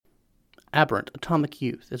Aberrant Atomic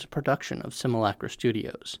Youth is a production of Simulacra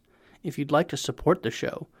Studios. If you'd like to support the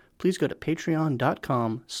show, please go to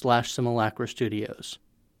patreon.com/Simulacra Studios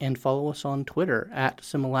and follow us on Twitter at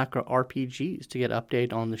Simulacra RPGs to get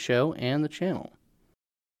update on the show and the channel.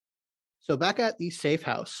 So back at the safe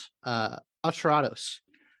house, Astrados,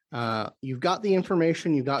 you've got the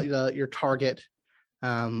information, you've got your target.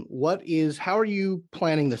 How are you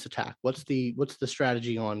planning this attack? What's the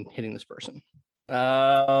strategy on hitting this person?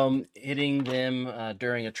 Hitting them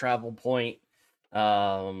during a travel point.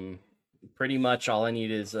 Pretty much all I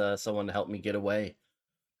need is someone to help me get away.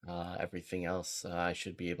 Everything else I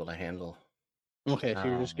should be able to handle. Okay, so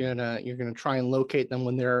you're gonna try and locate them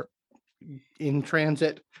when they're in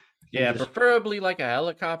transit. Yeah, preferably like a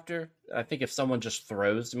helicopter. I think if someone just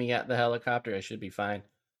throws me at the helicopter, I should be fine.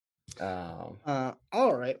 All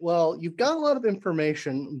right. Well, you've got a lot of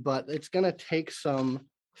information, but it's gonna take some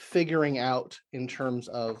figuring out in terms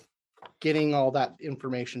of getting all that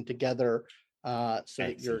information together, so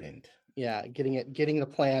that you're getting the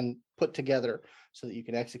plan put together so that you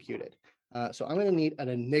can execute it. So I'm gonna need an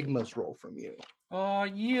Enigmas roll from you. Oh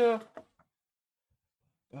yeah.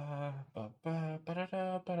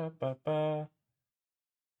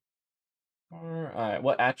 Alright,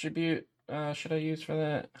 what attribute should I use for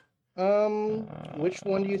that? Which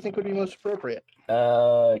one do you think would be most appropriate?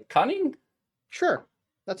 Cunning? Sure,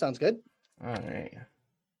 that sounds good. Alright.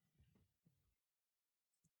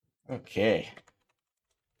 Okay.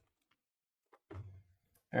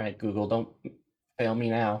 Alright, Google, don't fail me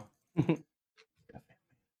now.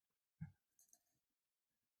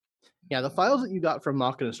 Yeah, the files that you got from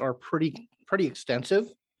Machinus are pretty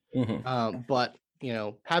extensive. But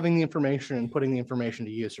having the information and putting the information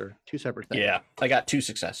to use are two separate things. Yeah, I got 2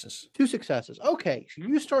 successes. 2 successes. Okay, so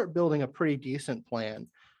you start building a pretty decent plan.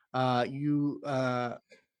 You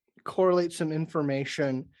correlate some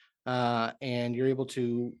information, and you're able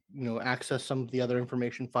to access some of the other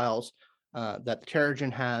information files that the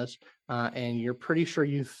Terrigen has, and you're pretty sure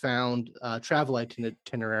you've found a travel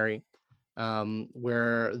itinerary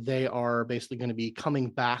where they are basically going to be coming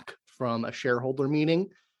back from a shareholder meeting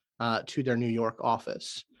to their New York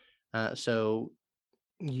office. So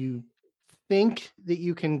you think that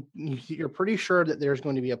you're pretty sure that there's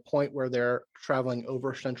going to be a point where they're traveling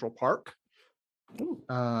over Central Park.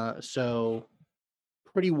 So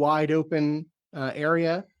pretty wide open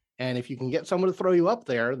area. And if you can get someone to throw you up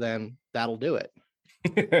there, then that'll do it.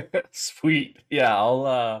 Sweet. Yeah,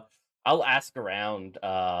 I'll ask around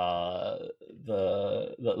the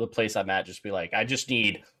place I'm at. Just be like, I just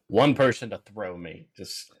need one person to throw me.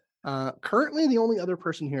 Just currently, the only other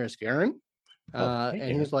person here is Garen,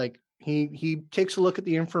 and he's like, he takes a look at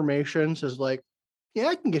the information, says like, yeah,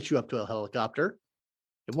 I can get you up to a helicopter.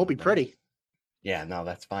 It won't be pretty. Yeah, no,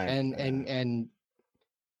 that's fine. And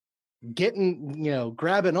getting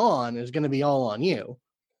grabbing on is going to be all on you.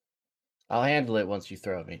 I'll handle it once you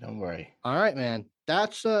throw me. Don't worry. All right, man.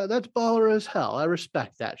 That's baller as hell. I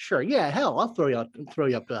respect that. Sure. Yeah, hell, I'll throw you up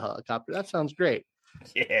to a helicopter. That sounds great.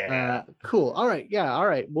 Yeah. Cool. All right. Yeah. All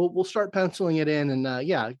right. We'll start penciling it in, and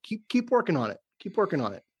yeah, keep working on it. Keep working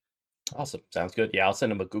on it. Awesome. Sounds good. Yeah, I'll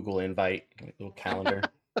send him a Google invite, a little calendar.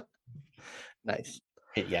 Nice.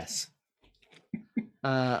 Hit yes.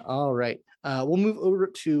 All right. We'll move over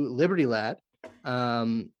to Liberty Lad.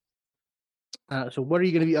 So what are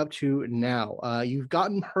you going to be up to now? You've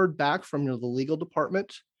gotten heard back from the legal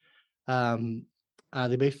department. They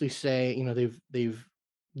basically say, they've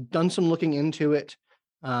done some looking into it,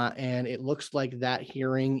 and it looks like that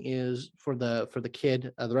hearing is for the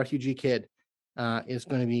kid, the refugee kid, is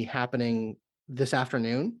going to be happening this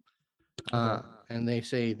afternoon. And they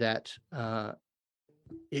say that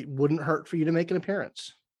it wouldn't hurt for you to make an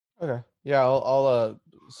appearance. Okay. Yeah, I'll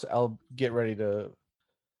get ready to.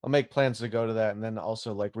 I'll make plans to go to that, and then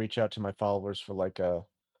also like reach out to my followers for like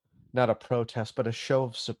not a protest, but a show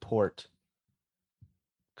of support.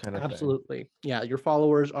 Kind of absolutely thing. Yeah, your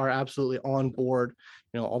followers are absolutely on board.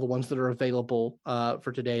 All the ones that are available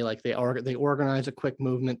for today, like they organize a quick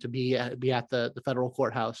movement to be at the federal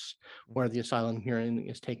courthouse where the asylum hearing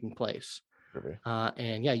is taking place.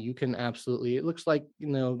 And yeah, you can absolutely. It looks like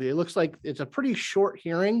it's a pretty short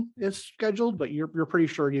hearing is scheduled, but you're pretty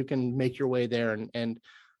sure you can make your way there and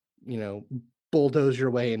bulldoze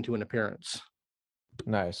your way into an appearance.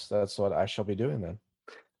 Nice. That's what I shall be doing then.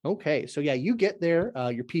 Okay, so yeah, you get there.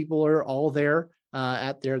 Your people are all there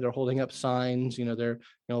they're holding up signs. They're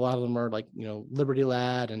a lot of them are like Liberty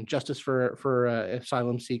Lad and Justice for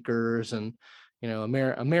asylum seekers, and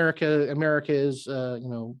America is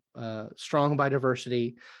strong by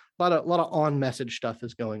diversity. A lot of on message stuff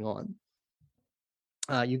is going on.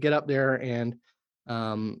 You get up there, and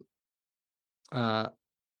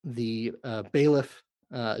The bailiff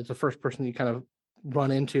is the first person you kind of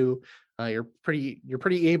run into. You're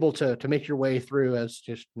pretty able to make your way through as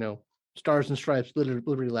just Stars and Stripes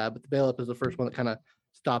Liberty Lab, but the bailiff is the first one that kind of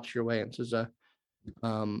stops your way and says,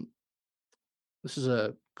 um, "This is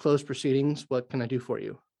a closed proceedings. What can I do for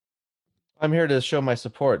you?" I'm here to show my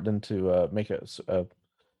support and to make it,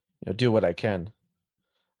 do what I can.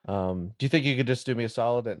 Do you think you could just do me a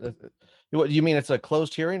solid? What you mean? It's a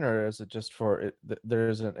closed hearing, or is it just for it? There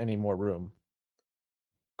isn't any more room.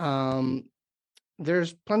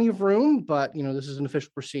 There's plenty of room, but this is an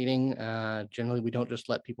official proceeding. Generally, we don't just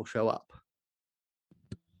let people show up.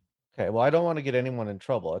 Okay. Well, I don't want to get anyone in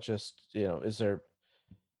trouble. It's just, is there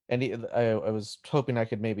any? I was hoping I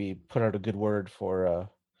could maybe put out a good word for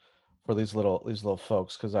these little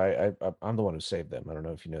folks, because I'm the one who saved them. I don't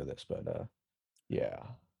know if you know this, but yeah.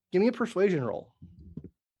 Give me a persuasion roll.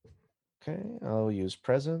 Okay, I'll use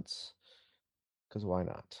presence, because why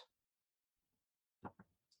not?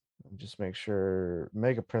 Just make sure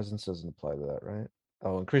mega presence doesn't apply to that, right?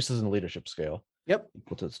 Oh, increases in leadership scale. Yep.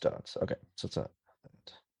 Equal to its dots. Okay, so it's not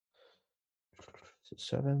that. So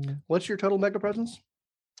 7. What's your total mega presence?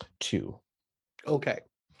 2. Okay.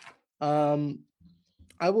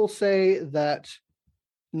 I will say that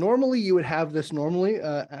normally you would have this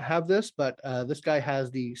but this guy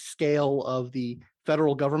has the scale of the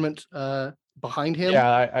federal government behind him.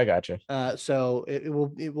 Yeah, I gotcha. So he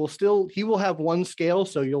will have 1 scale,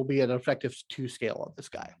 so you'll be an effective 2 scale of this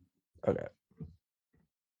guy. Okay.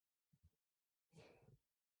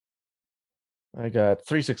 I got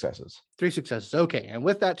 3 successes. 3 successes. Okay, and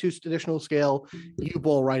with that 2 additional scale, you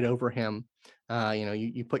bowl right over him.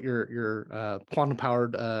 You put your quantum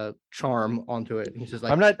powered charm onto it. And he says,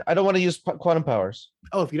 like, I don't want to use quantum powers.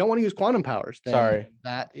 Oh, if you don't want to use quantum powers, then sorry,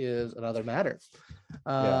 that is another matter.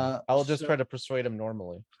 Yeah, I'll just try to persuade him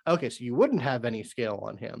normally. Okay, so you wouldn't have any scale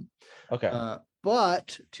on him. Okay.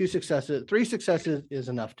 But 3 successes is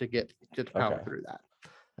enough to get the power through that.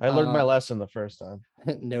 I learned my lesson the first time.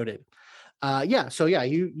 Noted.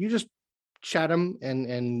 You just chat him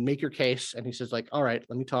and make your case, and he says, like, all right,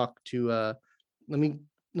 let me talk to let me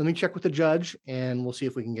check with the judge, and we'll see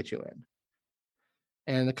if we can get you in.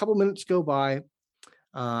 And a couple minutes go by,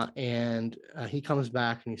 and he comes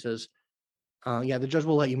back and he says, the judge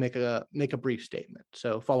will let you make a brief statement,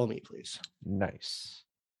 so follow me, please. Nice.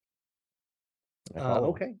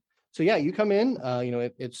 Okay, so you come in.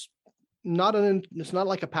 It's not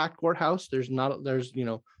like a packed courthouse. There's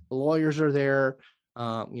the lawyers are there.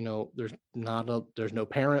 There's no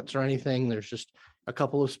parents or anything. There's just a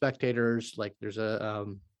couple of spectators. Like, there's a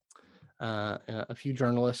few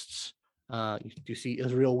journalists. You see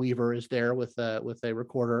Israel Weaver is there with a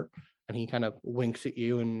recorder, and he kind of winks at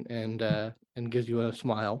you and gives you a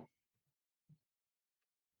smile.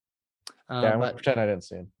 I'm gonna pretend I didn't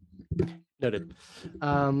see him. Noted.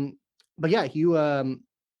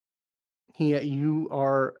 You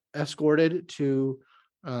are escorted to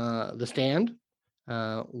the stand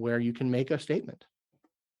where you can make a statement.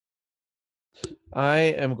 I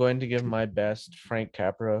am going to give my best Frank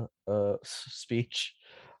Capra speech.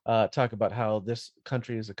 Talk about how this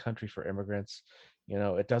country is a country for immigrants.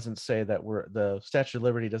 It doesn't say that the Statue of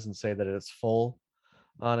Liberty doesn't say that it's full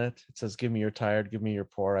on it. It says, "Give me your tired, give me your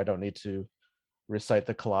poor." I don't need to recite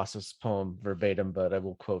the Colossus poem verbatim, but I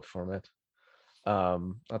will quote from it.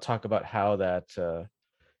 I'll talk about how that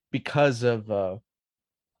because of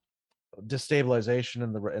destabilization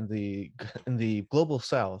in the global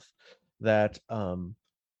South, that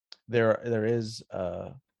there is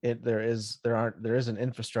an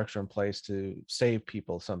infrastructure in place to save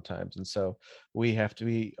people sometimes, and so we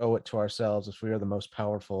owe it to ourselves, if we are the most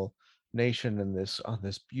powerful nation on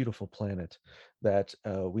this beautiful planet, that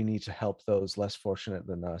we need to help those less fortunate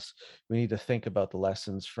than us. We need to think about the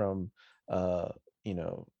lessons from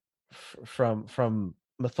from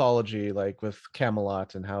mythology, like with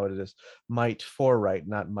Camelot, and how it is might for right,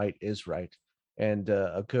 not might is right, and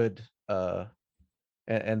a good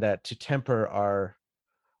and that to temper our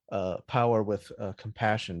power with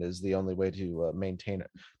compassion is the only way to maintain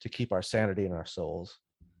it, to keep our sanity in our souls.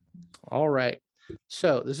 All right.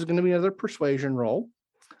 So this is going to be another persuasion roll.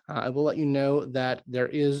 I will let you know that there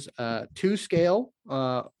is 2 scale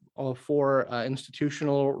for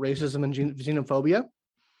institutional racism and xenophobia.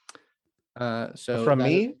 So from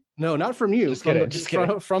me? No, not from you. Just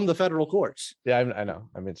kidding. From the federal courts. Yeah, I know.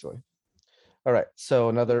 I'm instantly. All right.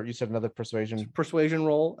 So you said another persuasion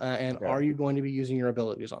roll, and are you going to be using your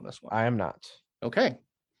abilities on this one? I am not. Okay.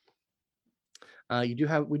 We do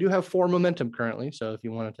have 4 momentum currently, so if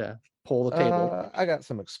you wanted to pull the table. I got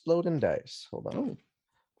some exploding dice. Hold on. Oh.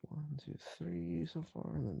 1, 2, 3 so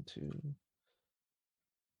far, and then 2.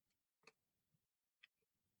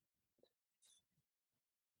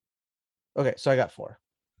 Okay, so I got 4.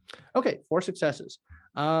 Okay, 4 successes.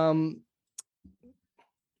 You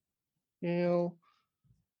know,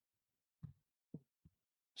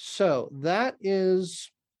 so that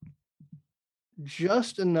is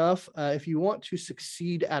just enough. If you want to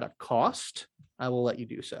succeed at a cost, I will let you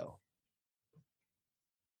do so.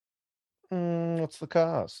 What's the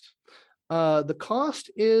cost? The cost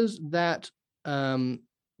is that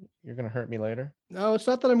You're gonna hurt me later. no, it's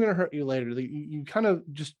not that I'm going to hurt you later. You kind of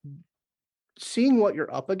just seeing what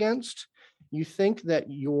you're up against. You think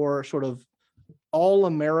that your sort of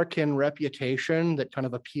all-American reputation that kind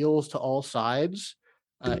of appeals to all sides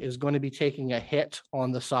is going to be taking a hit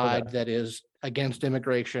on the side that is against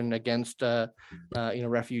immigration, against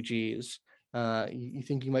refugees. You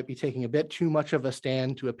think you might be taking a bit too much of a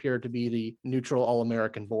stand to appear to be the neutral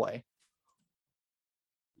all-American boy.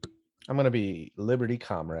 I'm gonna be Liberty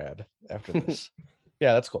Comrade after this.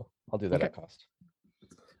 Yeah, that's cool. I'll do that Okay. at cost.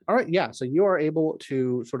 All right, yeah. So you are able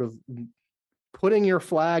to sort of putting your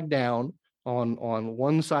flag down on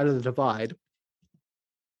one side of the divide.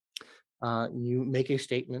 You make a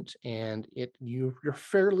statement, and you're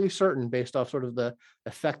fairly certain, based off sort of the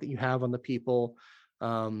effect that you have on the people.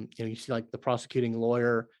 You see like the prosecuting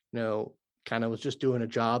lawyer, kind of was just doing a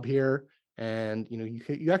job here, and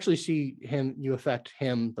you actually see him, you affect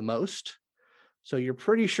him the most. So you're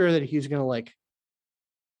pretty sure that he's going to like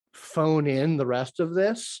phone in the rest of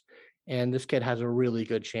this, and this kid has a really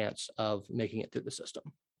good chance of making it through the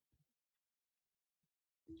system.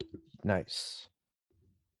 Nice.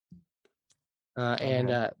 When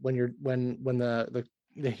the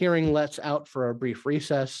hearing lets out for a brief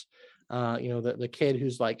recess, the kid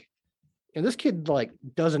who's like, and this kid like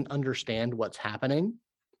doesn't understand what's happening,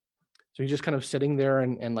 so he's just kind of sitting there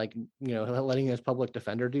and like letting his public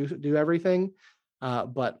defender do everything.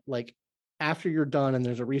 But like after you're done and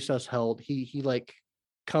there's a recess held, he like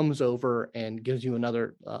comes over and gives you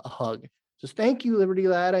another hug. Says, "Thank you, Liberty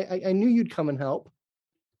Lad. I knew you'd come and help."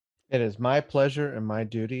 It is my pleasure and my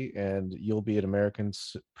duty, and you'll be an American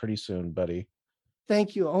pretty soon, buddy.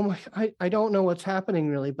 Thank you. Oh my, I don't know what's happening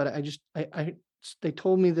really, but they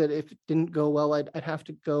told me that if it didn't go well, I'd have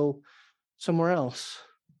to go somewhere else.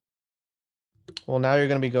 Well, now you're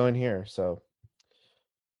going to be going here, so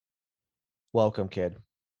welcome, kid.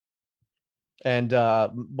 And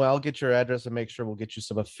I'll get your address and make sure we'll get you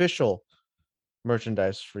some official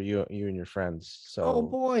merchandise for you and your friends. So, Oh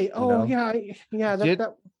boy. Yeah.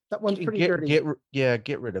 That one's pretty dirty.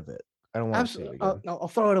 Get rid of it. I don't want to see it again. I'll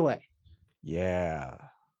throw it away. Yeah,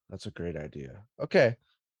 that's a great idea. Okay,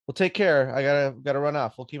 well, take care. I gotta run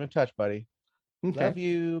off. We'll keep in touch, buddy. Okay. Love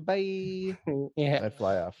you. Bye. Yeah. I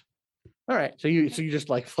fly off. All right. So you just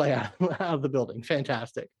like fly out of the building.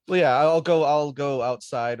 Fantastic. Well, yeah, I'll go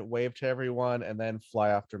outside, wave to everyone, and then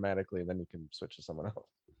fly off dramatically, and then you can switch to someone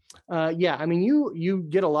else. Yeah, I mean, you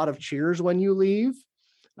get a lot of cheers when you leave,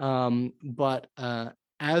 but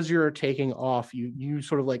as you're taking off, you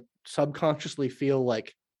sort of like subconsciously feel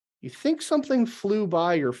like you think something flew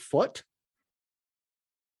by your foot.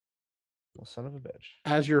 Well, son of a bitch.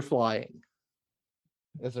 As you're flying.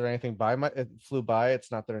 Is there anything by it flew by?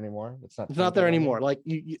 It's not there anymore. It's not there anymore. Like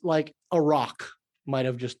you like a rock might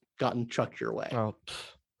have just gotten chucked your way. Oh,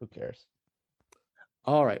 who cares?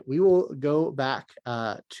 All right, we will go back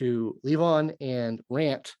to Levon and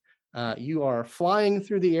Rant. You are flying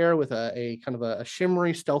through the air with a kind of a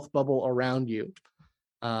shimmery stealth bubble around you,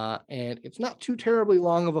 and it's not too terribly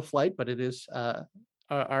long of a flight, but it is.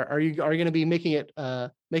 Are you going to be making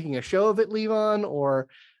a show of it, Levon, or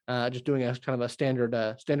just doing a kind of a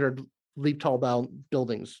standard leap tall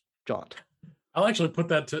buildings jaunt? I'll actually put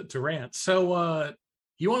that to Rant. So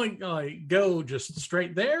you want to go just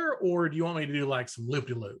straight there, or do you want me to do like some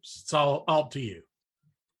loop-de-loops? It's all up to you.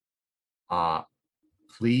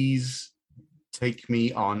 Please take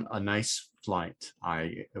me on a nice flight.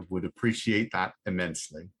 I would appreciate that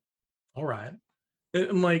immensely. All right.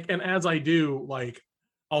 And as I do, like,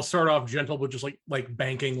 I'll start off gentle with just like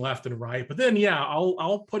banking left and right, but then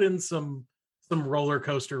I'll put in some roller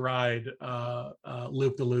coaster ride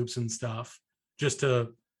loop the loops and stuff just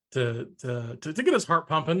to get his heart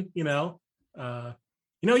pumping. You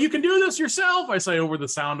can do this yourself, I say over the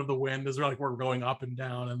sound of the wind as like we're going up and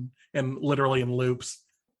down and literally in loops.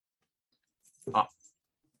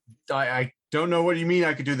 I don't know what you mean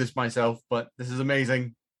I could do this myself, but this is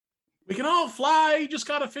amazing. We can all fly. You just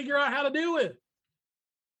got to figure out how to do it.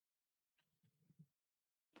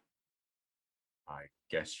 I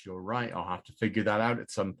guess you're right. I'll have to figure that out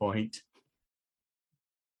at some point.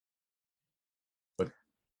 But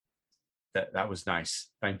that was nice.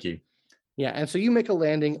 Thank you. Yeah, and so you make a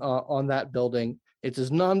landing on that building, It's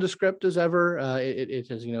as nondescript as ever. It is,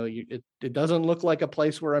 it doesn't look like a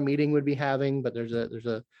place where a meeting would be having, but there's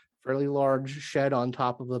a fairly large shed on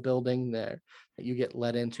top of the building there that you get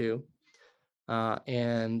let into,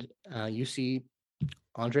 and you see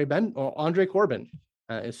Andre Corbin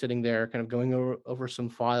is sitting there, kind of going over some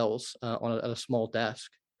files at a small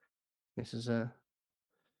desk. This is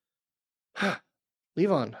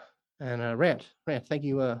Levon and Rant. Thank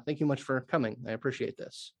you much for coming. I appreciate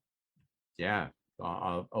this. Yeah,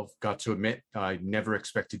 I've got to admit, I never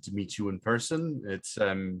expected to meet you in person. It's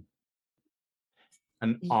an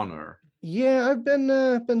honor. Yeah, I've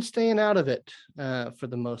been staying out of it for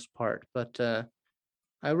the most part, but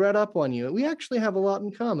I read up on you. We actually have a lot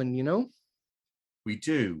in common, you know? We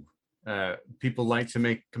do. People like to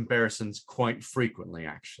make comparisons quite frequently,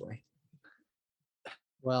 actually.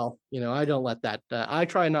 Well, I don't let that. I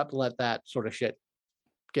try not to let that sort of shit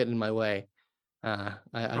get in my way. I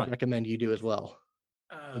Right. recommend you do as well.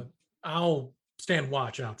 I'll stand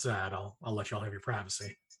watch outside. I'll let y'all have your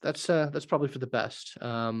privacy. That's probably for the best.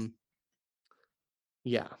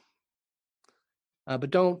 Yeah.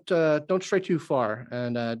 But don't stray too far,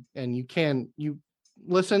 and you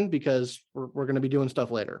listen, because we're going to be doing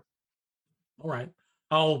stuff later. All right.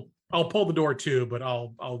 I'll pull the door too, but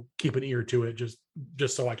I'll keep an ear to it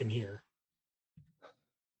just so I can hear.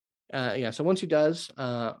 Yeah. So once he does,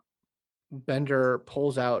 Bender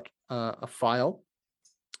pulls out a file,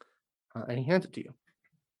 and he hands it to you.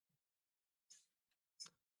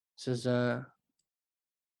 Says,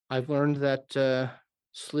 "I've learned that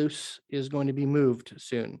Sluice is going to be moved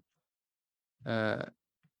soon.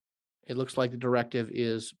 It looks like the directive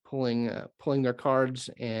is pulling their cards,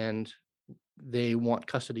 and they want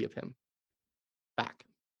custody of him back."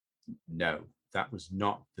 No, that was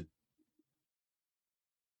not the.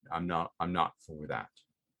 I'm not for that.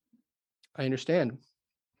 I understand.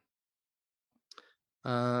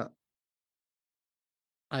 I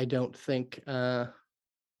don't think.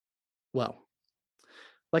 Well,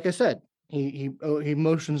 like I said, he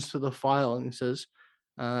motions to the file and he says,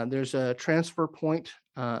 "There's a transfer point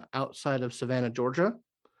outside of Savannah, Georgia,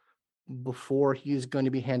 before he's going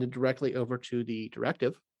to be handed directly over to the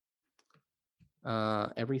directive.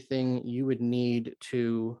 Everything you would need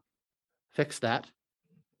to fix that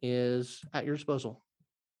is at your disposal."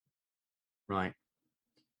 Right.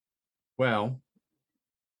 Well,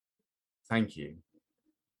 thank you,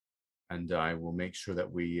 and I will make sure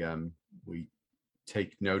that we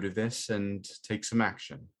take note of this and take some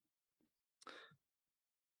action.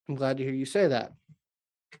 I'm glad to hear you say that,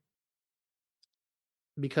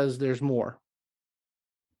 because there's more.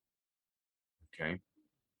 Okay.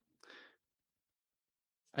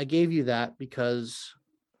 I gave you that because,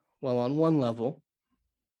 well, on one level,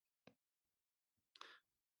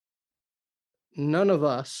 none of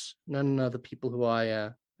the people who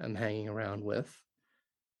I am hanging around with,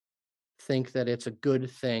 think that it's a good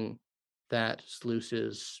thing that Sluice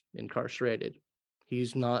is incarcerated.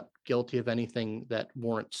 He's not guilty of anything that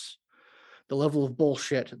warrants the level of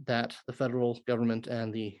bullshit that the federal government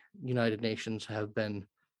and the United Nations have been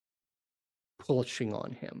pushing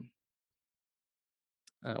on him.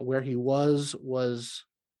 Where he was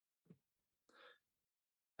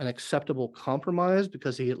an acceptable compromise,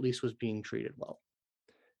 because he at least was being treated well.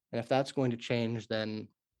 And if that's going to change, then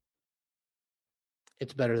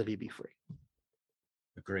it's better that he be free.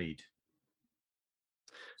 Agreed.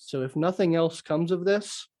 So if nothing else comes of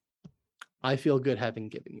this, I feel good having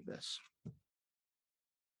given you this.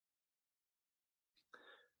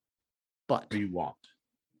 But What do you want?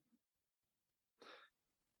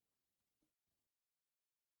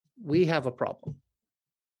 we have a problem.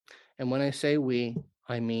 And when I say we,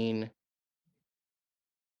 I mean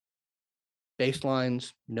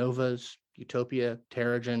Baselines, Novas, Utopia,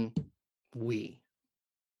 Terrigen, we.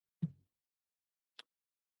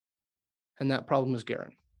 And that problem is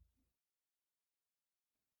Garen.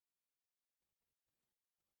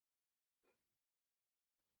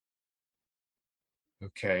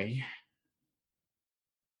 Okay.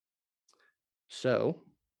 So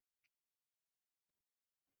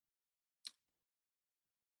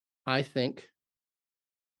I think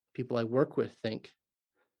people I work with think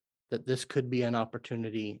that this could be an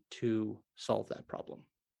opportunity to solve that problem.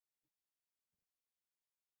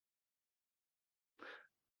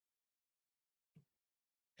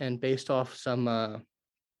 And based off some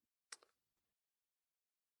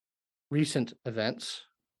recent events,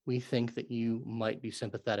 we think that you might be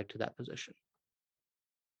sympathetic to that position.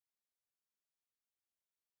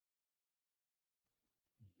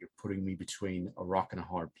 You're putting me between a rock and a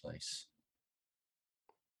hard place.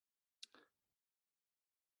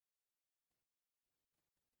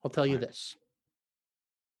 I'll tell you Right. this.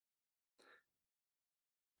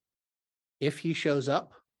 If he shows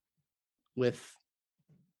up with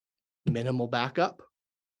minimal backup,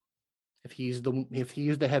 if he's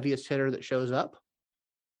the heaviest hitter that shows up,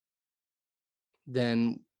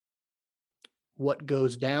 then what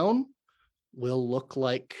goes down will look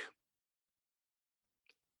like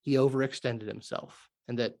he overextended himself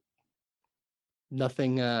and that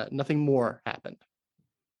nothing more happened.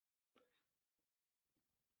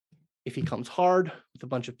 If he comes hard with a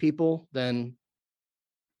bunch of people, then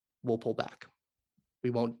we'll pull back. We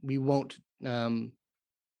won't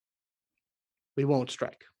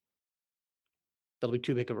strike. That'll be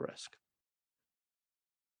too big of a risk.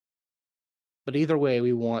 But either way,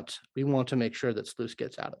 we want to make sure that Sluice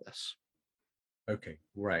gets out of this. Okay,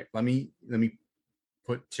 right. Let me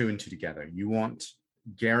put two and two together. You want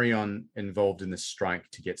Garyon involved in the strike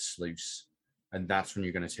to get Sluice, and that's when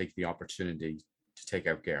you're going to take the opportunity to take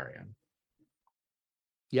out Garyon.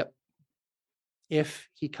 Yep. If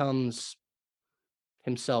he comes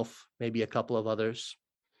himself, maybe a couple of others,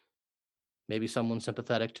 maybe someone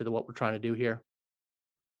sympathetic to what we're trying to do here.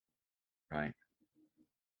 Right.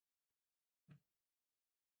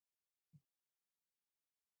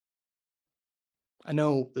 I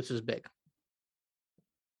know this is big,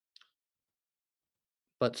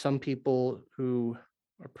 but some people who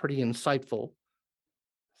are pretty insightful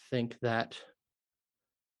think that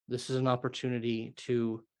this is an opportunity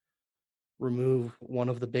to remove one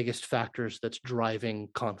of the biggest factors that's driving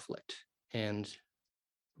conflict and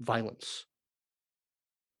violence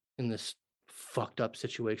in this fucked up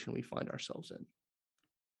situation we find ourselves in.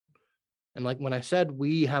 And like when I said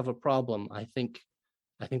we have a problem, I think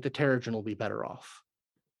the Terrigen will be better off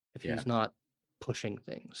if he's not pushing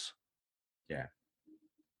things. Yeah.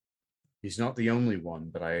 He's not the only one,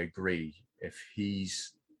 but I agree. If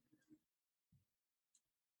he's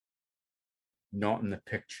not in the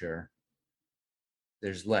picture,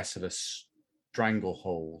 there's less of a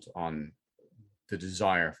stranglehold on the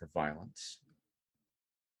desire for violence.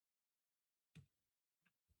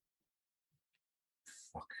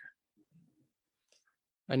 Fuck.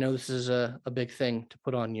 I know this is a big thing to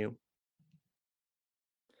put on you,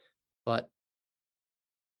 but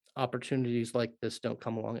opportunities like this don't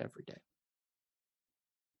come along every day.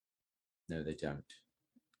 No, they don't.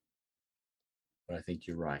 But I think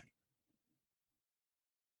you're right.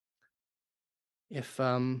 If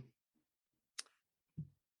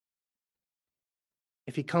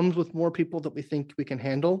he comes with more people that we think we can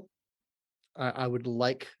handle, I would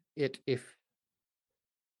like it if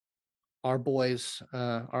our boys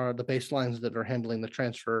are the baselines that are handling the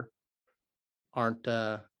transfer aren't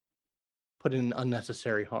put in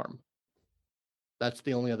unnecessary harm. That's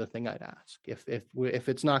the only other thing I'd ask. If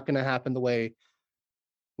it's not going to happen the way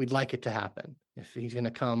we'd like it to happen, if he's going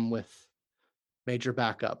to come with major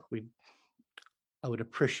backup, I would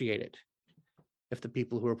appreciate it if the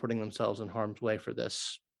people who are putting themselves in harm's way for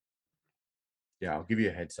this. Yeah, I'll give you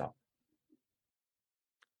a heads up.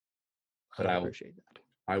 But I appreciate that.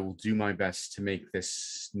 I will do my best to make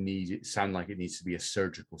this sound like it needs to be a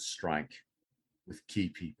surgical strike with key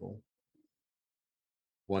people.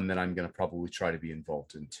 One that I'm going to probably try to be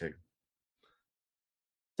involved in too.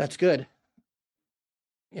 That's good.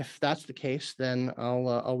 If that's the case, then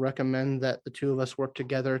I'll recommend that the two of us work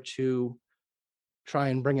together to try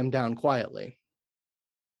and bring him down quietly.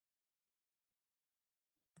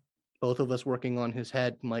 Both of us working on his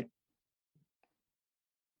head might.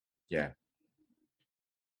 Yeah.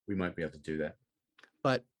 We might be able to do that.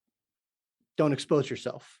 But don't expose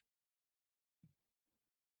yourself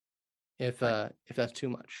if that's too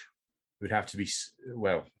much. It would have to be,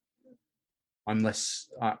 well, I'm less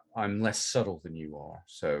subtle than you are,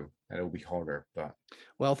 so it'll be harder. But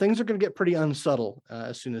well, things are going to get pretty unsubtle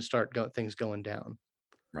as soon as things going down.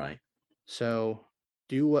 Right. So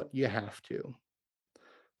do what you have to.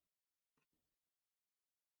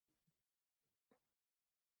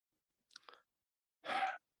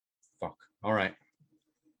 Fuck. All right.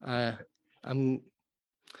 I'm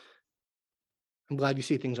glad you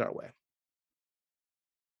see things our way.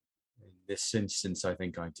 In this instance, I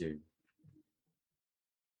think I do.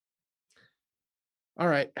 All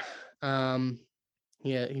right.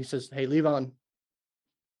 Yeah, he says, "Hey, leave on."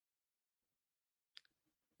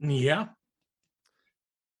 Yeah.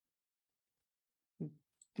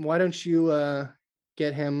 Why don't you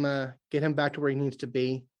get him back to where he needs to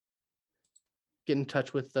be? Get in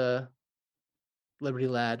touch with Liberty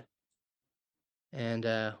Lad, and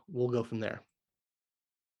we'll go from there.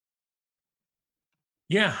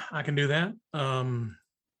 Yeah, I can do that.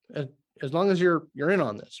 As long as you're in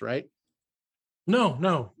on this, right?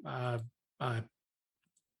 No. I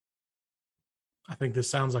think this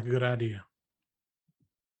sounds like a good idea.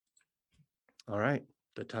 All right.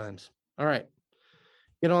 Good times. All right.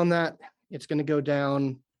 Get on that. It's going to go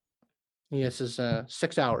down. Yes, is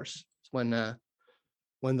 6 hours. It's when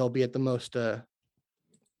they'll be at the most out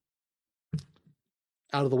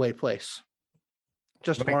of the way place.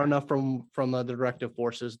 Just far Right. enough from the directive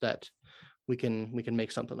forces that we can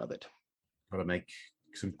make something of it. Gotta make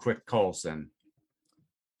some quick calls then.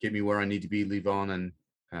 Get me where I need to be, leave on,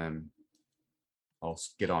 and I'll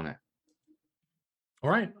get on it. All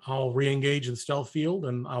right, I'll re-engage the stealth field,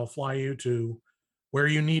 and I'll fly you to where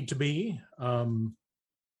you need to be.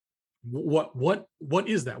 What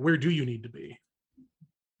is that? Where do you need to be?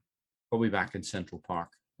 Probably back in Central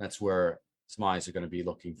Park. That's where some eyes are going to be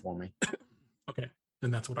looking for me. Okay, then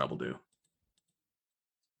that's what I will do.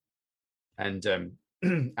 And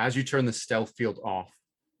as you turn the stealth field off,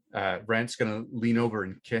 Brent's going to lean over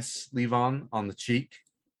and kiss Levon on the cheek,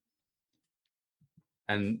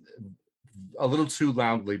 and a little too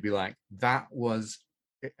loudly be like, "That was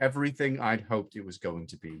everything I'd hoped it was going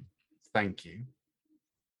to be. Thank you."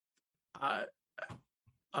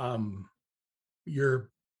 You're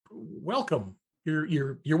welcome.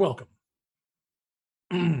 You're welcome.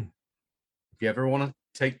 If you ever want to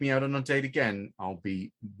take me out on a date again, I'll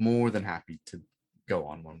be more than happy to go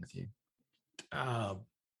on one with you. I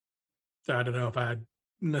don't know if I'd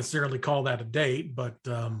necessarily call that a date, but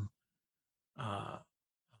I'll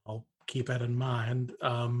keep that in mind.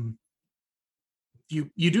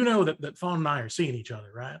 You do know that Fawn and I are seeing each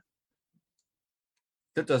other, right?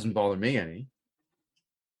 That doesn't bother me any.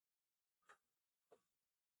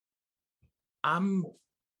 I'm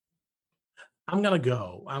gonna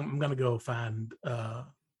go. I'm gonna go find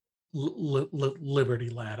Liberty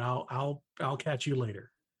Lad. I'll catch you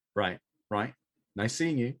later. Right. Nice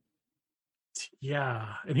seeing you.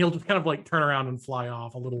 Yeah, and he'll just kind of like turn around and fly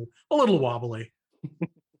off a little wobbly.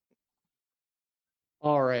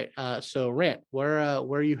 All right. So Rant, where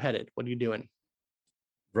are you headed? What are you doing?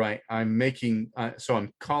 Right. I'm making. So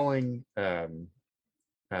I'm calling.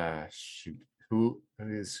 Shoot. Who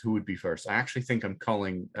would be first? I actually think I'm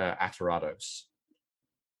calling Atarados.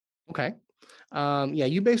 Okay. Yeah,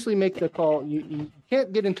 you basically make the call. You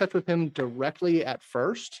can't get in touch with him directly at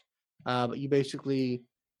first, but you basically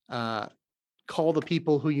call the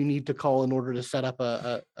people who you need to call in order to set up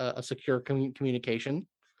a secure communication.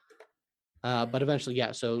 But eventually,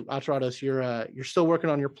 yeah. So Atarados, you're still working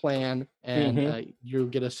on your plan, and you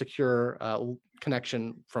get a secure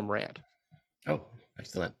connection from Rand. Oh,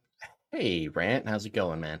 excellent. Hey, Rant, how's it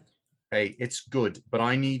going, man? Hey, it's good, but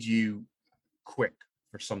I need you quick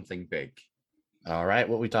for something big. All right,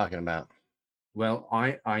 what we talking about? Well,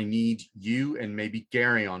 I need you and maybe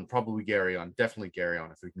Garyon, probably Garyon, definitely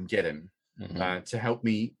Garyon, if we can get him, to help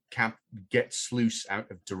me get Sluice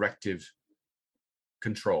out of directive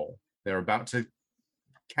control. They're about to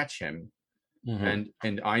catch him, and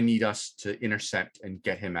I need us to intercept and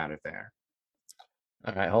get him out of there.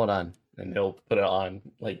 All right, hold on. And he'll put it on,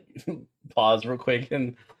 like, pause real quick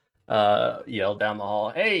and yell down the hall,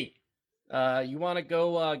 "Hey, you want to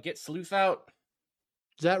go get Sleuth out?"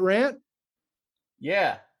 Is that Rant?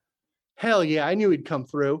 Yeah. Hell yeah, I knew he'd come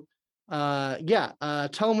through. Yeah,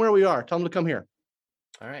 tell him where we are. Tell him to come here.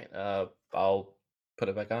 All right. I'll put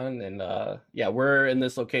it back on, and yeah, we're in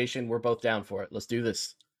this location. We're both down for it. Let's do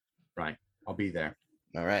this. Right. I'll be there.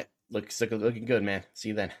 All right. Looking good, man. See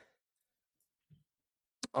you then.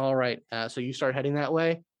 All right. So you start heading that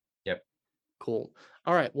way? Yep. Cool.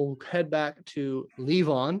 All right. We'll head back to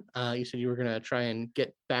Levon. You said you were going to try and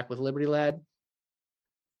get back with Liberty Lad.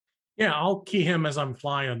 Yeah, I'll key him as I'm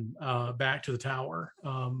flying back to the tower.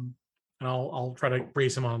 And I'll try to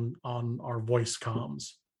brace him on our voice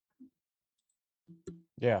comms.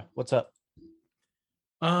 Yeah, what's up?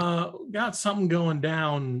 Got something going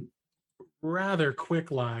down rather quick,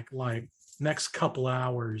 like next couple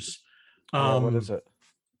hours. What is it?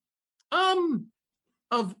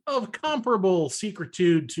 Of comparable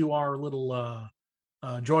secretude to our little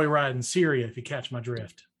joyride in Syria, if you catch my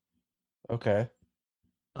drift. Okay.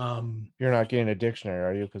 You're not getting a dictionary,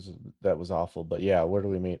 are you? Because that was awful. But yeah, where do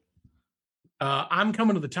we meet? I'm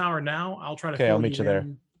coming to the tower now. I'll try to. Okay, I'll meet you there.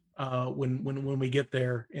 When we get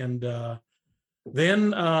there, and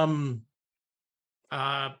then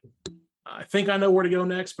I think I know where to go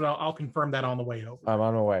next, but I'll confirm that on the way over. I'm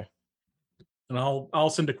on my way. And I'll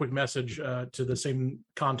send a quick message to the same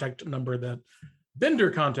contact number that Bender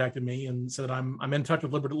contacted me and said I'm in touch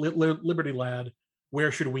with Liberty Lad.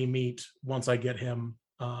 Where should we meet once I get him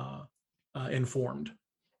informed?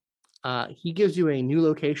 He gives you a new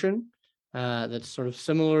location that's sort of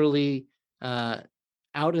similarly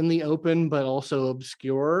out in the open, but also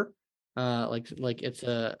obscure. Like it's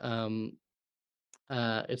a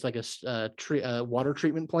it's like a water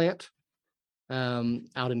treatment plant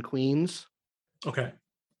out in Queens. Okay.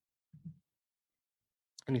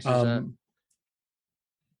 And he says,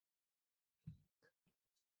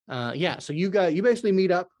 yeah, so you basically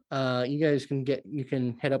meet up. You guys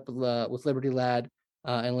can head up with Liberty Lad.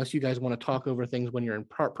 Unless you guys want to talk over things when you're in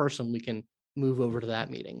person, we can move over to that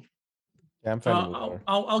meeting. Yeah, I'm fine with that.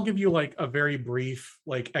 I'll give you like a very brief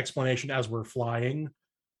like explanation as we're flying,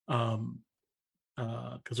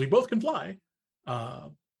 because we both can fly,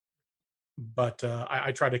 but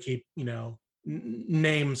I try to keep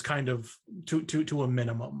names kind of to a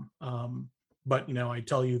minimum. But I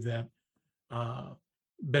tell you that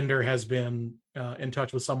Bender has been in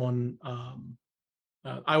touch with someone.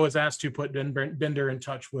 I was asked to put Bender in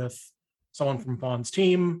touch with someone from Fawn's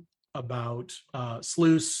team about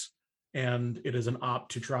Sluice, and it is an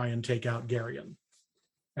opt to try and take out Garion,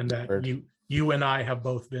 and that Word. you and I have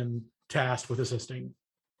both been tasked with assisting.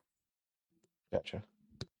 Gotcha.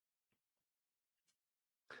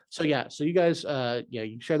 So yeah, so you guys,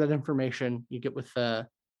 you share that information. You get with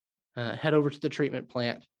head over to the treatment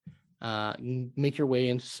plant. You make your way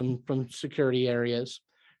into some from security areas,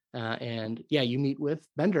 and yeah, you meet with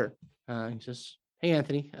Bender. He says, "Hey,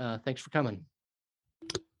 Anthony, thanks for coming."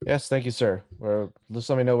 Yes, thank you, sir. Or just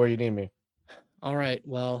let me know where you need me. All right.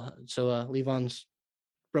 Well, so Levon's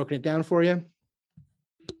broken it down for you.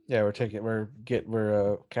 Yeah, we're capturing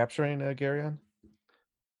Garion.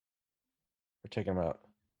 We're taking him out.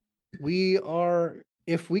 We are,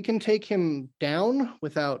 if we can take him down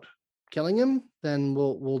without killing him, then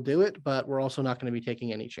we'll do it. But we're also not going to be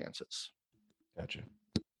taking any chances. Gotcha.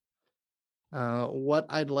 What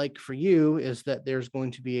I'd like for you is that there's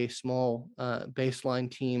going to be a small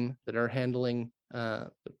baseline team that are handling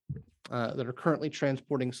that are currently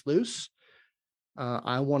transporting Sluice.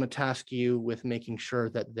 I want to task you with making sure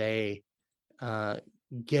that they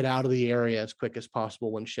get out of the area as quick as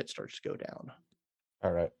possible when shit starts to go down.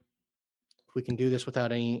 All right. If we can do this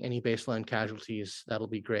without any baseline casualties, that'll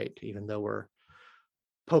be great, even though we're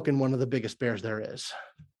poking one of the biggest bears there is.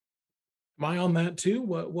 Am I on that too?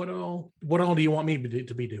 What all do you want me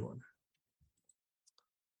to be doing?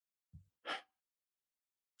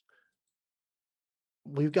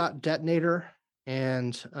 We've got Detonator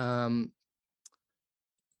and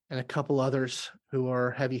a couple others who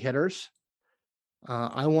are heavy hitters.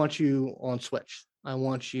 I want you on switch. I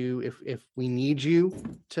want you, if we need you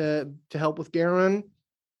to help with Garen,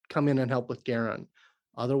 come in and help with Garen.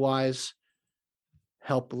 Otherwise,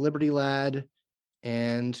 help Liberty Lad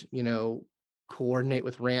and coordinate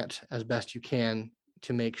with Rant as best you can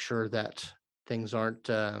to make sure that things aren't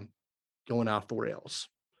going off the rails.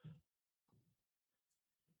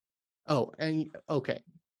 Oh, and okay,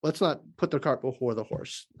 let's not put the cart before the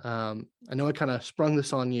horse. I know I kind of sprung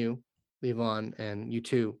this on you, Levon, and you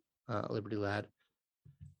too, Liberty Lad.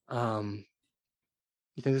 You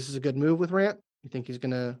think this is a good move with Rant? You think he's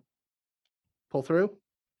gonna pull through?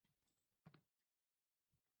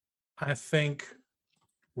 I think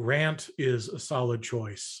Rant is a solid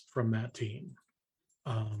choice from that team.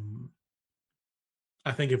 I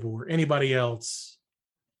think if it were anybody else,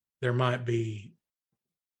 there might be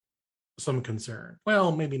some concern.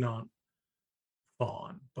 Well, maybe not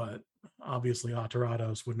Fawn, but obviously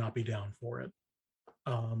Atarados would not be down for it.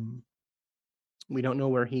 We don't know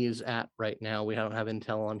where he is at right now. We don't have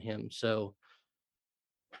intel on him, so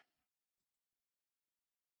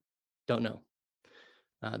don't know.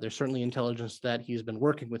 There's certainly intelligence that he's been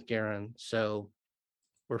working with Garen, so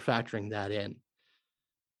we're factoring that in.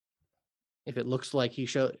 If it looks like he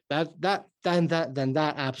showed then that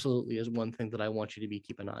absolutely is one thing that I want you to be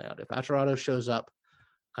keep an eye out. If Atarados shows up,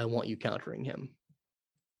 I want you countering him.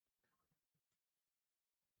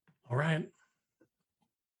 All right.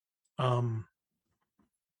 All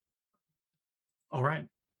right.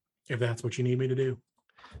 If that's what you need me to do.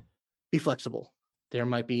 Be flexible. There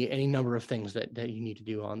might be any number of things that you need to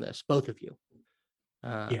do on this, both of you.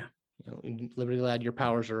 Yeah. Liberty Lad, your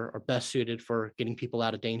powers are best suited for getting people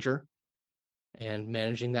out of danger and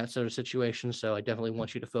managing that sort of situation. So I definitely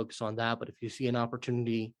want you to focus on that. But if you see an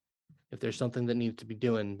opportunity, if there's something that needs to be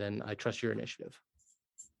doing, then I trust your initiative.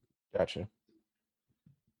 Gotcha.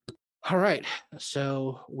 All right.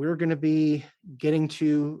 So we're going to be getting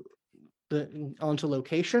onto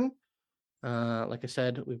location. Like I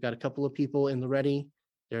said, we've got a couple of people in the ready.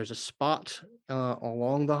 There's a spot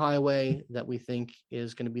along the highway that we think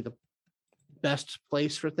is going to be the best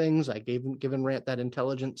place for things. I given Rant that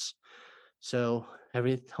intelligence. So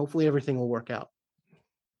hopefully everything will work out.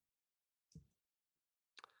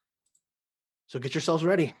 So get yourselves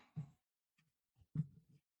ready.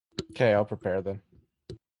 Okay, I'll prepare then.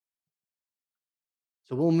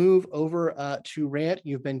 So we'll move over to Rant.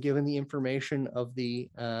 You've been given the information of the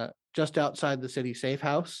just outside the city safe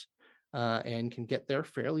house and can get there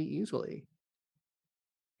fairly easily.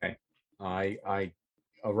 Okay. I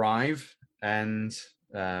arrive and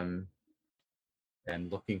looking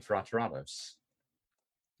for Atarados.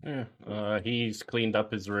 Yeah, he's cleaned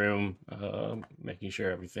up his room, making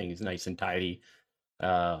sure everything is nice and tidy,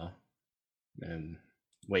 and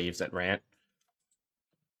waves at Rant.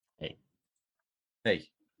 Hey, Hey.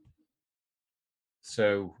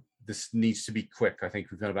 So this needs to be quick. I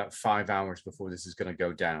think we've got about 5 hours before this is going to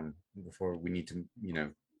go down, before we need to,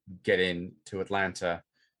 get in to Atlanta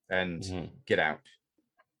and get out.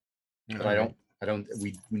 But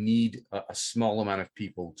we need a small amount of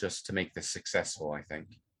people just to make this successful, I think.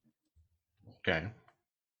 Okay.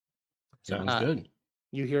 Sounds good.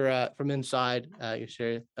 You hear from inside, you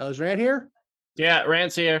say, "Oh, is Rant here? Yeah,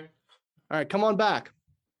 Rant's here. All right, come on back."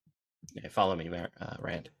 Yeah, follow me,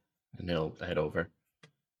 Rant, and he'll head over.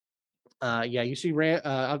 Yeah, you see Rant,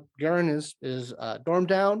 Garen is dorm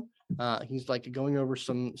down. He's like going over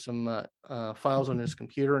some files on his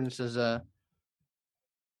computer, and it says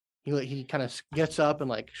he kind of gets up and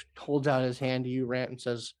like holds out his hand to you, Rant, and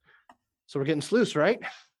says, "So we're getting sluiced, right?"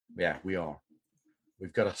 Yeah, we are.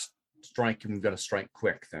 We've got to strike, and we've got to strike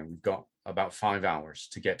quick. Then we've got about 5 hours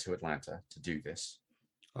to get to Atlanta to do this.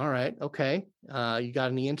 All right, okay. You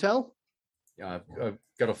got any intel? I've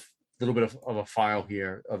got a little bit of a file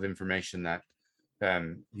here of information that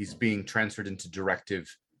he's being transferred into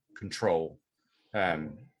directive control.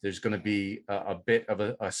 There's going to be a bit of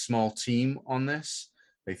a small team on this.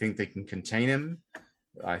 They think they can contain him.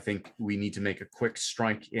 I think we need to make a quick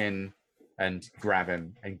strike in and grab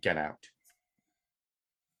him and get out.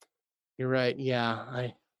 You're right. Yeah,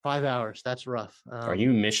 5 hours. That's rough. Are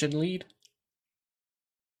you mission lead?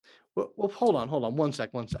 Well, hold on. One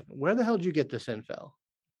second. Where the hell did you get this info?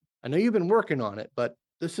 I know you've been working on it, but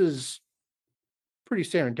this is pretty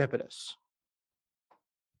serendipitous.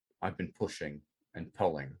 I've been pushing and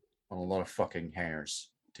pulling on a lot of fucking hairs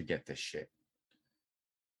to get this shit.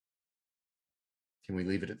 Can we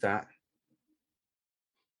leave it at that?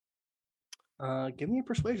 Give me a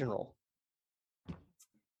persuasion roll.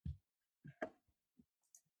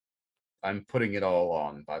 I'm putting it all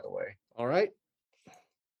on, by the way. All right.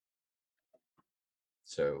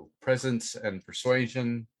 So presence and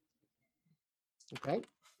persuasion. Okay.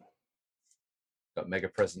 Got mega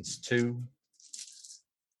presence 2.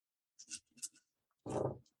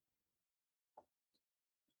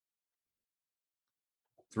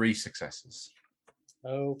 Three successes.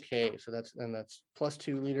 Okay. So that's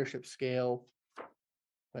 +2 leadership scale.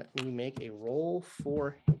 Let me make a roll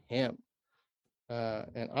for him.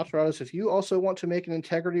 And Atarados, if you also want to make an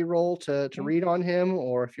integrity roll to read on him,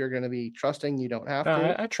 or if you're going to be trusting, you don't have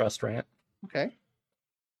to. I trust Rant. Okay.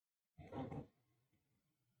 I've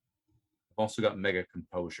also got mega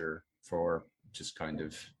composure for just kind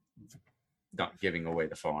of not giving away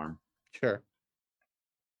the farm. Sure.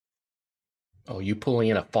 Oh, you pulling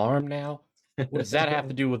in a farm now? What does that have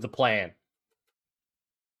to do with the plan?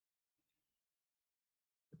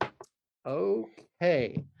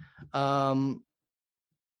 Okay.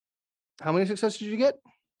 How many successes did you get?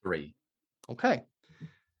 3. Okay.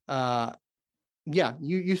 Yeah,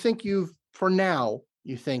 you think for now,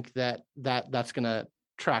 you think that's gonna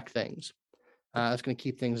track things. That's gonna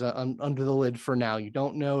keep things under the lid for now. You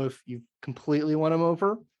don't know if you completely won him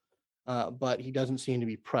over, but he doesn't seem to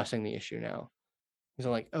be pressing the issue now. He's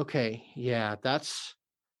like, okay, yeah,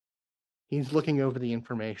 he's looking over the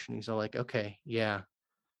information. He's all like, okay, yeah,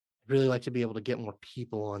 I'd really like to be able to get more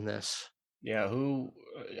people on this. Yeah, who?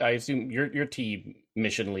 I assume your team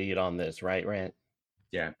mission lead on this, right, Rant?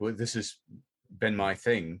 Yeah, but this has been my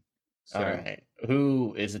thing. So All right.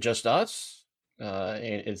 Who is it? Just us?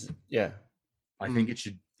 Yeah. I think it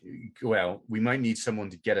should. Well, we might need someone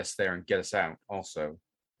to get us there and get us out, also.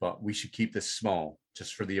 But we should keep this small,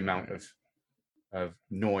 just for the amount of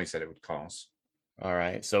noise that it would cause. All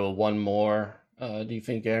right. So one more. Do you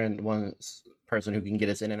think, Aaron, one person who can get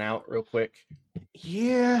us in and out real quick?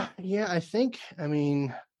 Yeah, I think. I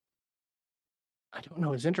mean, I don't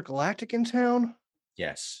know. Is Intergalactic in town?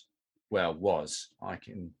 Yes. Well, was. I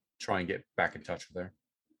can try and get back in touch with her.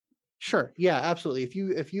 Sure. Yeah, absolutely.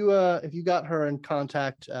 If you got her in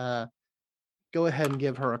contact, go ahead and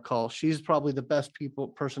give her a call. She's probably the best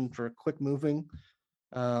person for quick moving.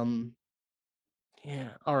 Yeah.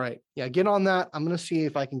 All right. Yeah. Get on that. I'm gonna see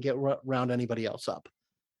if I can get round anybody else up.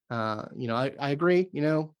 I agree.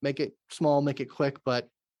 Make it small, make it quick, but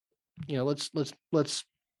let's.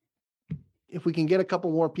 If we can get a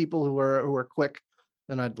couple more people who are quick,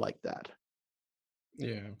 then I'd like that.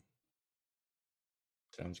 Yeah.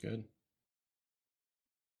 Sounds good.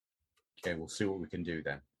 Okay, we'll see what we can do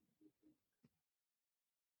then.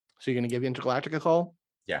 So you're gonna give Intergalactic a call?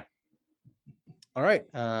 Yeah. All right.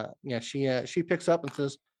 Yeah, she picks up and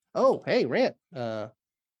says, "Oh, hey, Rant. You there?"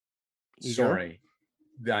 Sorry.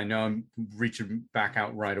 I know I'm reaching back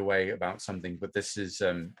out right away about something, but this is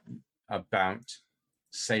about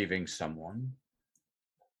saving someone.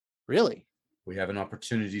 Really? We have an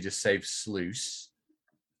opportunity to save Sluice,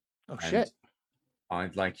 Oh and shit.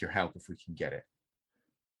 I'd like your help if we can get it.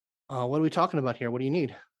 What are we talking about here? What do you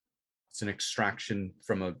need? It's an extraction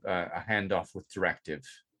from a handoff with directive,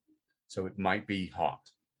 so it might be hot.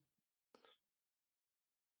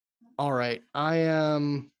 All right. I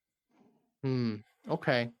am.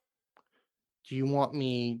 Okay. Do you want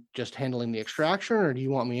me just handling the extraction, or do you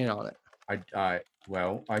want me in on it?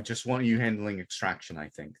 I just want you handling extraction. I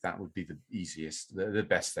think that would be the easiest, the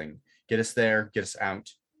best thing. Get us there, get us out.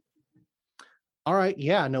 All right.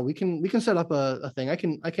 Yeah. No, we can set up a thing. I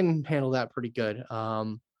can handle that pretty good.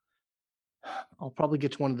 I'll probably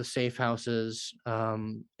get to one of the safe houses,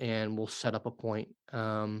 and we'll set up a point.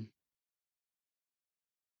 Give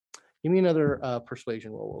me another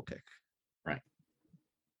persuasion roll real quick. Right.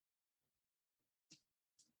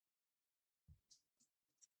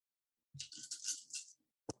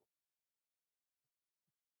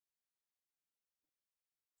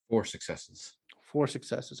 Four successes. 4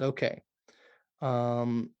 successes. Okay.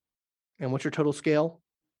 And what's your total scale?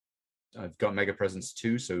 I've got mega presence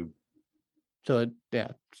 2, so So yeah,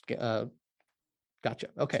 gotcha.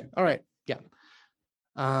 Okay. All right. Yeah.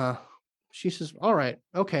 She says, all right,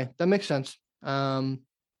 okay, that makes sense. Getting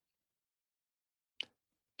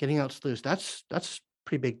out Sluice, that's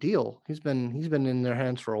pretty big deal. He's been in their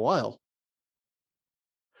hands for a while.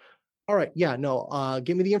 All right, yeah, no,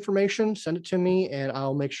 give me the information, send it to me, and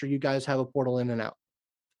I'll make sure you guys have a portal in and out.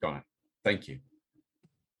 got it. Thank you.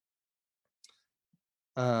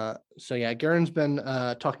 So yeah, Garen's been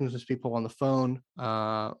talking to his people on the phone.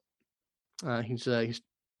 He's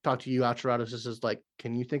talked to you, Alteratus. This is like,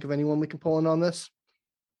 can you think of anyone we can pull in on this?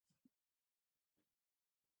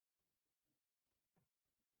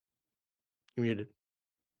 You're muted.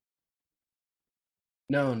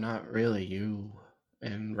 No, not really. You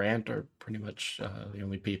and Rant are pretty much the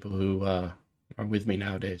only people who are with me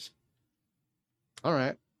nowadays. All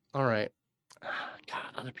right. All right. God,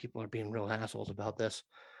 other people are being real assholes about this.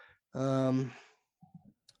 Yeah,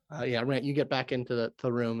 Rant, you get back into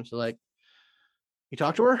the room. So like, you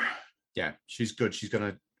talk to her? Yeah, she's good. She's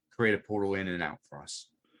gonna create a portal in and out for us.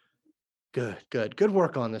 Good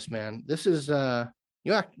work on this, man. This is this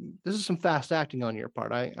is some fast acting on your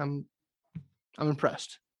part. I'm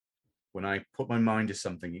impressed. When I put my mind to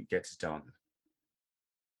something, it gets done.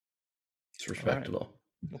 It's respectable.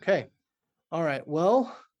 Okay. All right.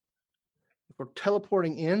 Well, if we're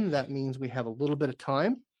teleporting in, that means we have a little bit of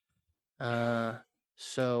time.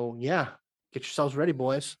 So yeah, get yourselves ready,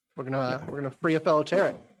 boys. We're gonna free a fellow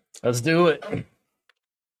Terran. Let's do it.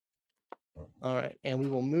 All right, and we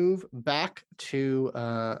will move back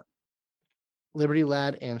to Liberty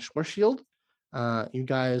Lad and Schwarzschild. You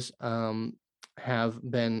guys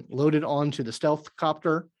have been loaded onto the stealth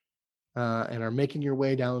copter and are making your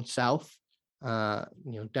way down south,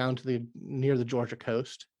 down to near the Georgia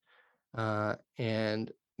coast.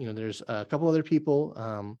 And there's a couple other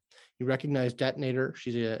people. You recognize Detonator.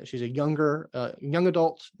 She's a younger young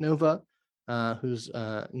adult Nova who's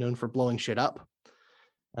known for blowing shit up.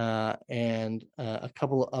 And a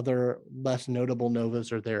couple of other less notable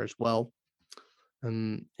Novas are there as well.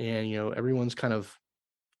 And everyone's kind of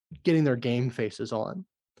getting their game faces on.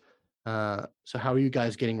 So how are you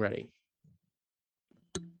guys getting ready?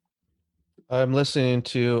 I'm listening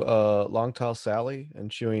to Long Tall Sally and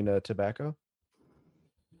chewing tobacco.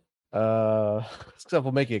 Stuff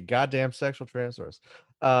will make you a goddamn sexual transverse.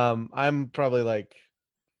 I'm probably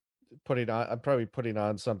putting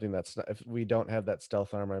on something that's not, if we don't have that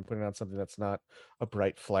stealth armor, I'm putting on something that's not a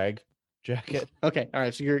bright flag jacket. Okay, all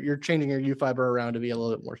right. So you're changing your U fiber around to be a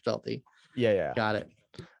little bit more stealthy. Yeah. Got it.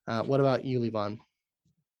 What about you, Levon?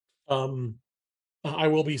 I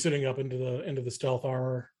will be sitting up into the stealth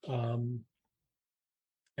armor,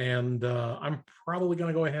 and I'm probably going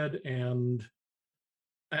to go ahead and,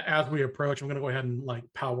 as we approach, I'm going to go ahead and like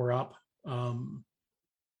power up,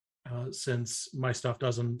 since my stuff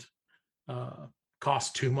doesn't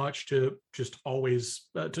cost too much to just always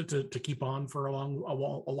to keep on for a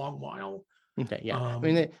long while. Okay, yeah. I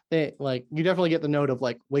mean, they like, you definitely get the note of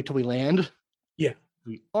like, wait till we land. Yeah,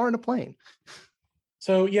 we are in a plane.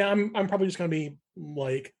 So yeah, I'm probably just going to be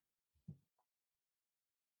like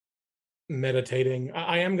meditating.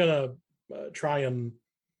 I am going to try and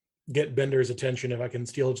get Bender's attention if I can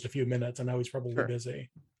steal just a few minutes. I know he's probably Sure. busy.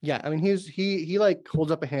 Yeah, I mean he like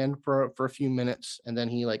holds up a hand for a few minutes, and then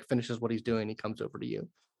he like finishes what he's doing. He comes over to you.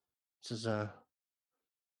 Says,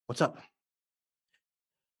 "What's up?"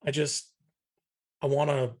 I want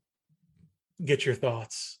to get your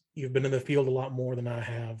thoughts. You've been in the field a lot more than I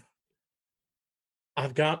have.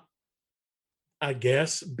 I've got, I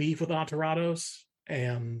guess, beef with Atarados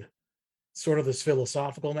and sort of this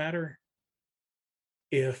philosophical matter.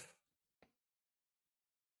 If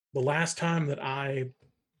the last time that I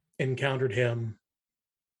encountered him,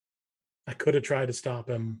 I could have tried to stop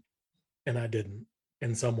him and I didn't,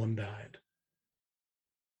 and someone died.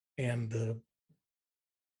 And the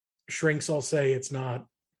shrinks all say it's not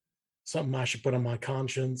something I should put on my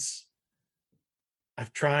conscience.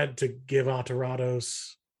 I've tried to give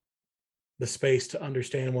Atarados the space to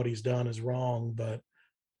understand what he's done is wrong, but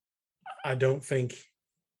I don't think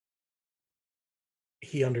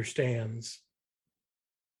he understands.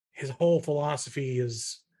 His whole philosophy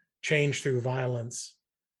is changed through violence.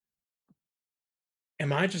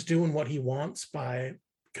 Am I just doing what he wants by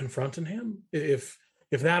confronting him? If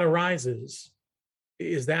that arises,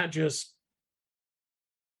 is that just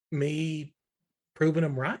me proving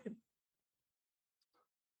him right?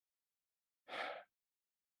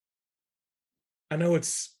 I know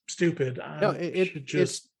it's stupid. No, I should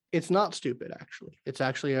just it's not stupid actually. It's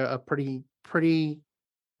actually a pretty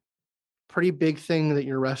big thing that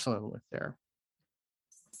you're wrestling with there.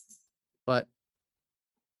 But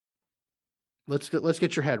let's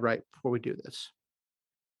get your head right before we do this.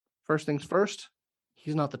 First things first,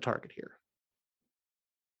 he's not the target here.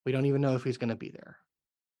 We don't even know if he's going to be there.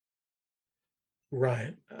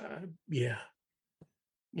 right. Yeah.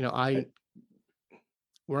 You know,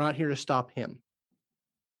 we're not here to stop him.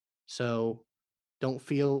 So don't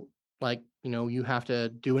feel like, you have to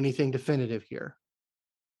do anything definitive here.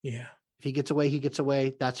 Yeah. If he gets away, he gets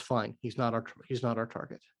away. That's fine. He's not our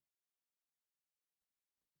target.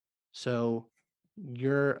 So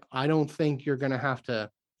I don't think you're going to have to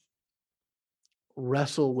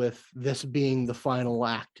wrestle with this being the final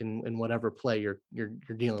act in whatever play you're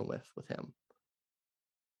dealing with him.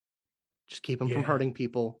 Just keep him from Yeah. hurting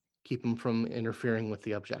people, keep him from interfering with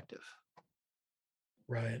the objective.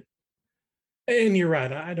 Right. And you're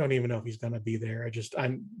right. I don't even know if he's going to be there.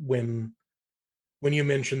 I'm when you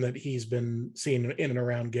mentioned that he's been seen in and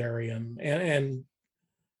around Gary, and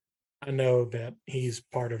I know that he's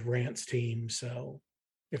part of Rant's team. So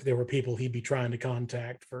if there were people he'd be trying to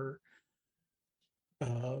contact uh,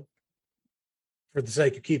 for the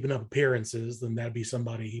sake of keeping up appearances, then that'd be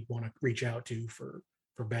somebody he'd want to reach out to for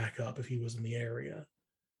backup if he was in the area.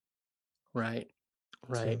 Right.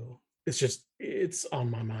 So it's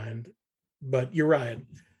on my mind. But you're right.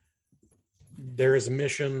 There is a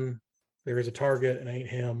mission, there is a target, and ain't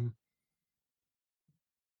him.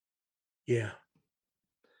 Yeah.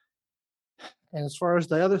 And as far as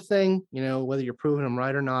the other thing, whether you're proving him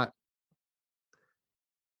right or not,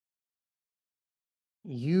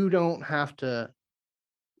 you don't have to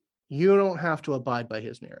abide by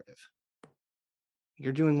his narrative.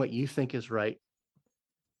 You're doing what you think is right.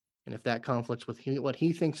 And if that conflicts with what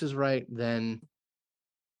he thinks is right, then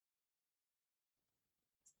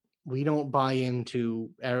we don't buy into,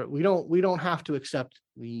 we don't have to accept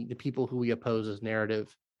the people who we oppose as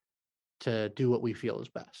narrative to do what we feel is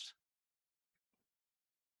best.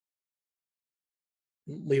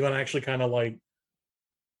 Levon actually kind of like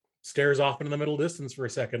stares off into the middle distance for a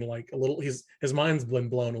second, like a little, his mind's been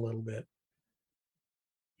blown a little bit.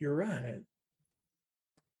 You're right.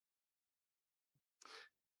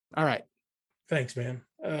 All right. Thanks, man.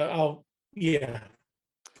 Thank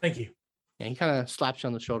you. And he kind of slaps you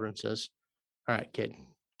on the shoulder and says, "All right, kid,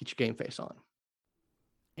 get your game face on."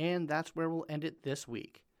 And that's where we'll end it this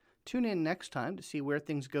week. Tune in next time to see where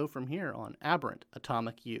things go from here on Aberrant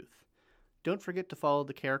Atomic Youth. Don't forget to follow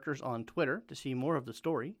the characters on Twitter to see more of the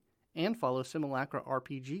story, and follow Simulacra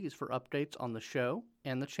RPGs for updates on the show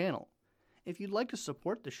and the channel. If you'd like to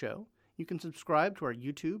support the show, you can subscribe to our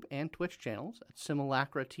YouTube and Twitch channels at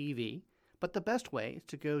Simulacra TV, but the best way is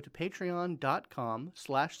to go to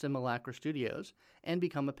patreon.com/Simulacra Studios and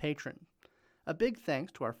become a patron. A big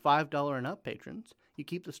thanks to our $5 and up patrons. You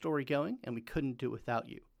keep the story going, and we couldn't do it without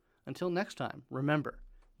you. Until next time, remember,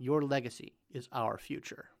 your legacy is our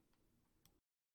future.